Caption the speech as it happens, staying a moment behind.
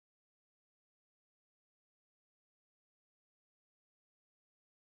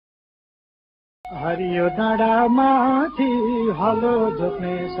हरियो डाँडा माथि हलो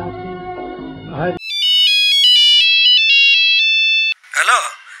जोप्ने साथी। हेलो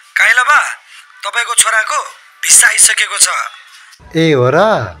काइला बा, तपाईको छोराको भिसा आइसकेको छ। ए हो र?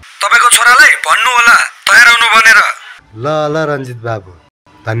 तपाईको छोरालाई भन्नु होला तयार हुनु भनेर। ल ल रञ्जित बाबु,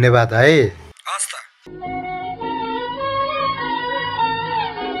 धन्यवाद है। हस् त।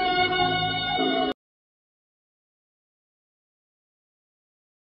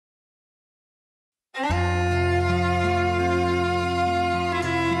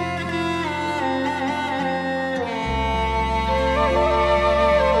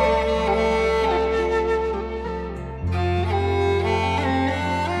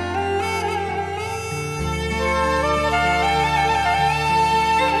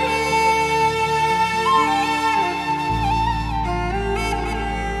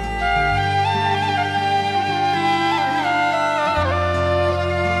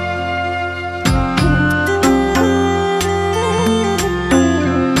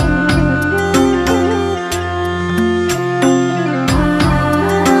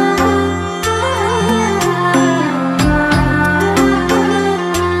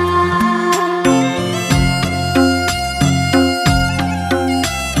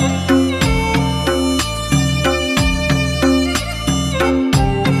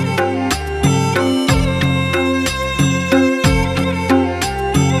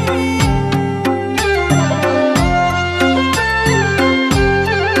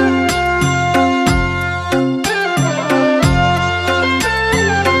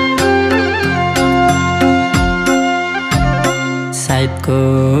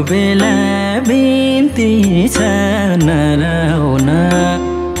 बेला बिन्ती छ नराउन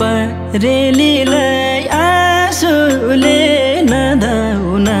परेलीलाई आँसुले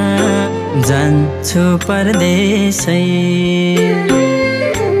नधाउन जान्छु परदेशै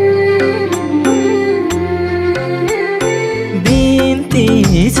बिन्ती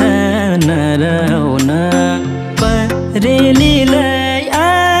छ नराउन परेलीलाई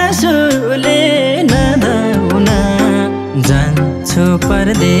आँसुले नधाउन जान्छु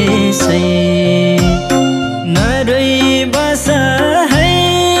परदेशै नरोई बस है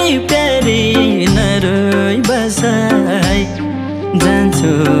प्यारी नरोई बस है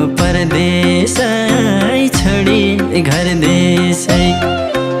जान्छु परदेशै छोडी घर देशै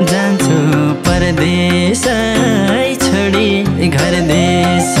जान्छु परदेशै छोडी घर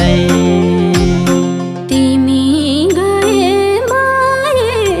देशै तिमी गए म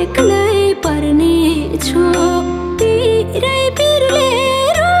एक्लै पर्ने छु तिरै बिरले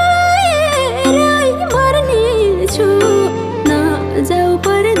रोएर मर्ने छु नजाऊ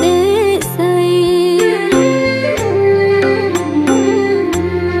परदेशै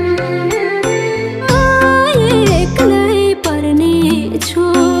म एक्लै पर्ने छु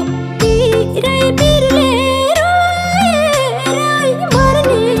तिरै बिरले रोएर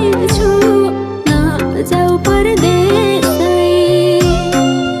मर्ने छु नजाऊ परदेशै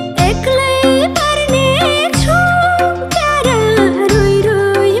एक्लै पर्ने छु प्यारा रोई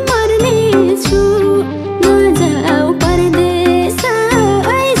रोई मर्ने छु नजाऊ परदेशै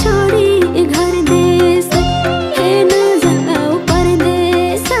छोडी घर देशै हे नजाऊ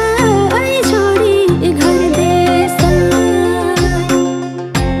परदेशै छोडी घर देशै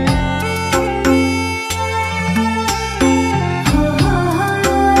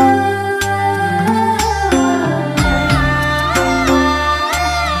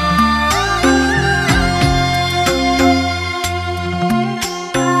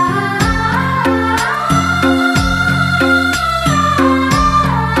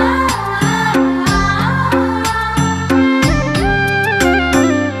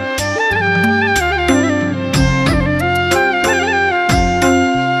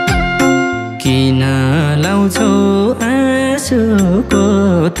किन लाउँछौ आँसुको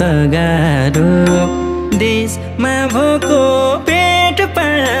तगारो देशमा भोको पेट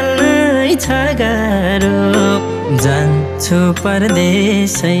पाल्नै छ गाह्रो जान्छु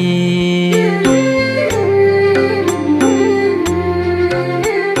परदेशै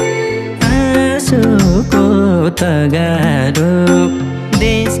आँसुको तगारो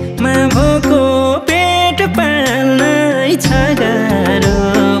देशमा भोको पेट पाल्नै छ गाह्रो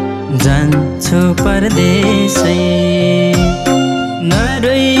जान्छु परदेशै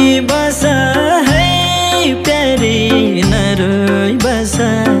नरोई बस है प्यारी नरोई बस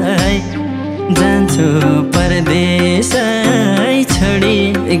है जान्छु परदेशै छोडी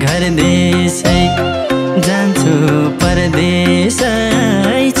घर देशै जान्छु परदेशै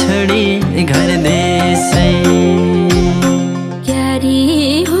छोडी घर देशै क्यारी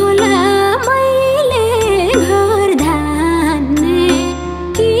होला मैले घर धान्ने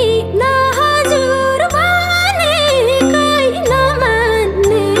कि नहजु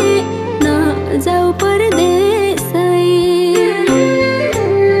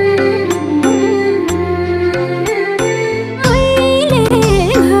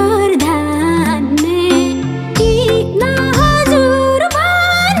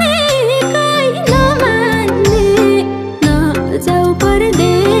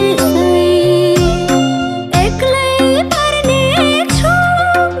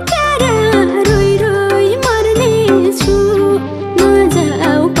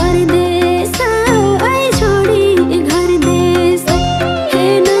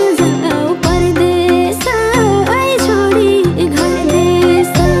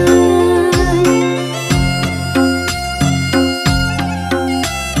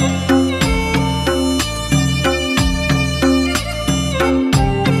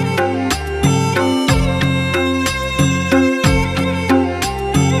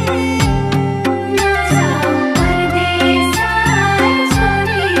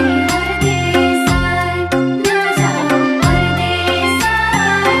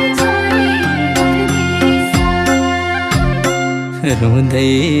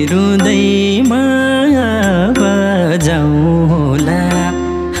रुँदै रुँदै माया बजाउला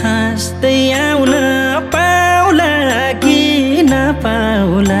हाँस्दै आउन पाउला कि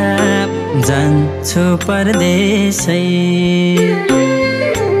नपाउला जान्छु परदेशै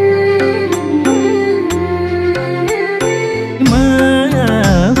माया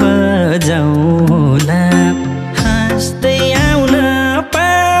बजाउला हाँस्दै आउन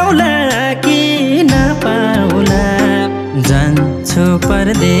पाउला कि नपाउला जान्छु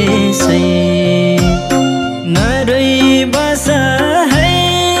परदेशै नरोई बस है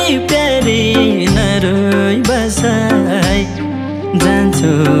प्यारी नरोई बस है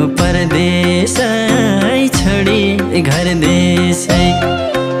जान्छु परदेशै छोडी घर देशै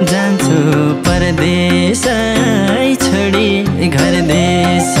जान्छु परदेशै छोडी घर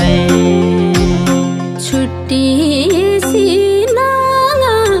देशै छुट्टिएसी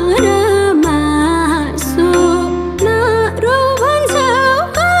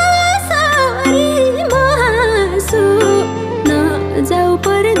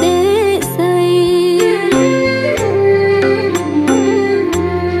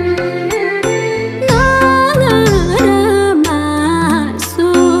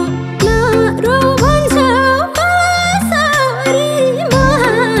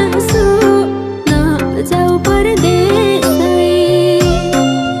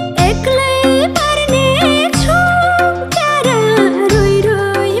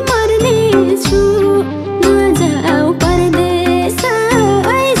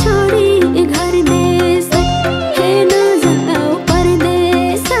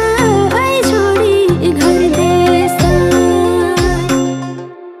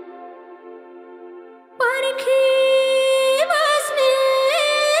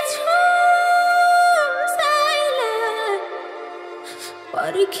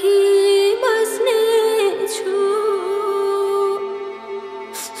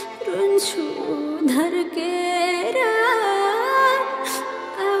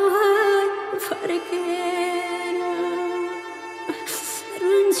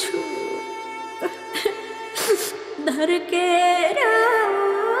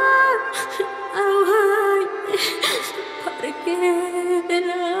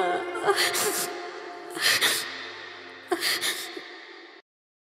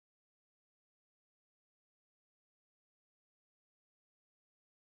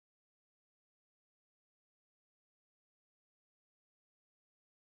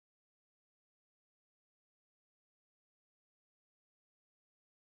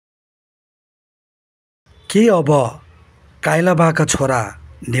के अब काइलाबाका छोरा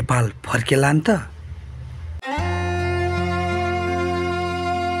नेपाल फर्केलान् त?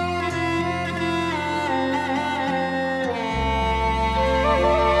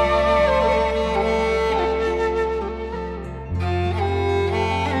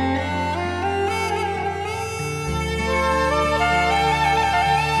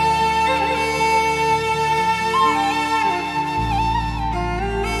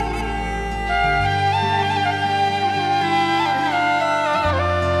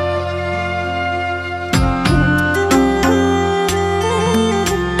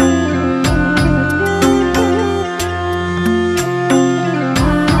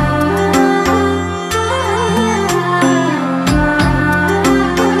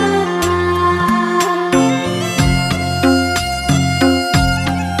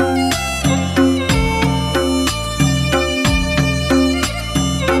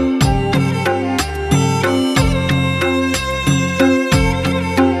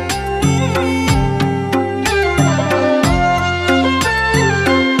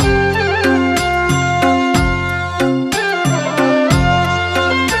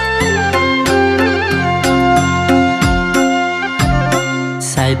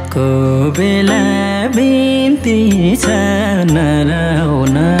 को बेला बिन्ती छ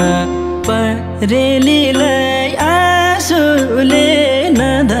नराउन परेलीलाई आँसुले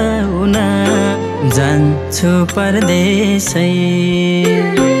जान्छु परदेशै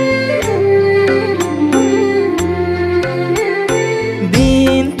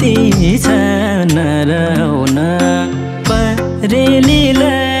बिन्ती छ नरौन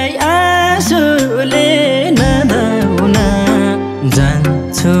परेलीलाई आँसुले नधौन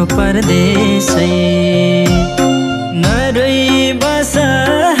जान्छु परदेशै नरोई बस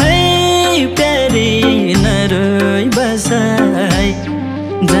है प्यारी नरोई बस है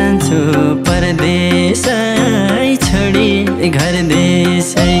जान्छु परदेशै छोडी घर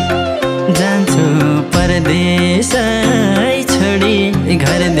देशै जान्छु परदेशै